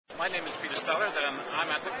My name is Peter Stellar, and I'm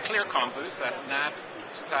at the ClearCom booth at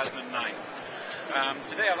NAB2009.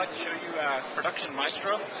 Today I'd like to show you Production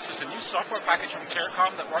Maestro. This is a new software package from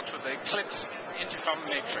ClearCom that works with the Eclipse Intercom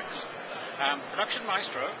matrix. Production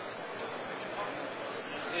Maestro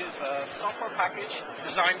is a software package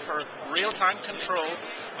designed for real-time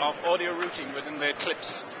controls of audio routing within the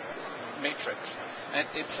Eclipse matrix. And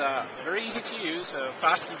it's very easy to use, a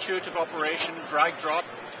fast, intuitive operation, drag-drop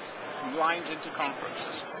from lines into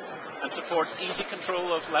conferences, and supports easy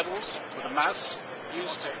control of levels with a mouse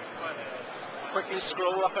used to quickly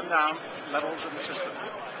scroll up and down levels in the system.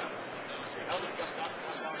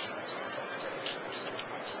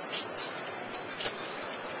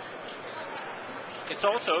 It's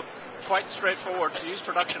also quite straightforward to use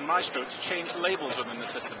Production Maestro to change labels within the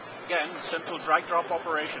system. Again, simple drag-drop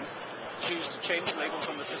operation. Choose to change labels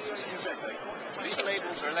on the systems instantly. These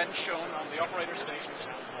labels are then shown on the operator stations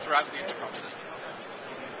throughout the intercom system.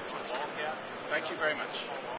 Thank you very much.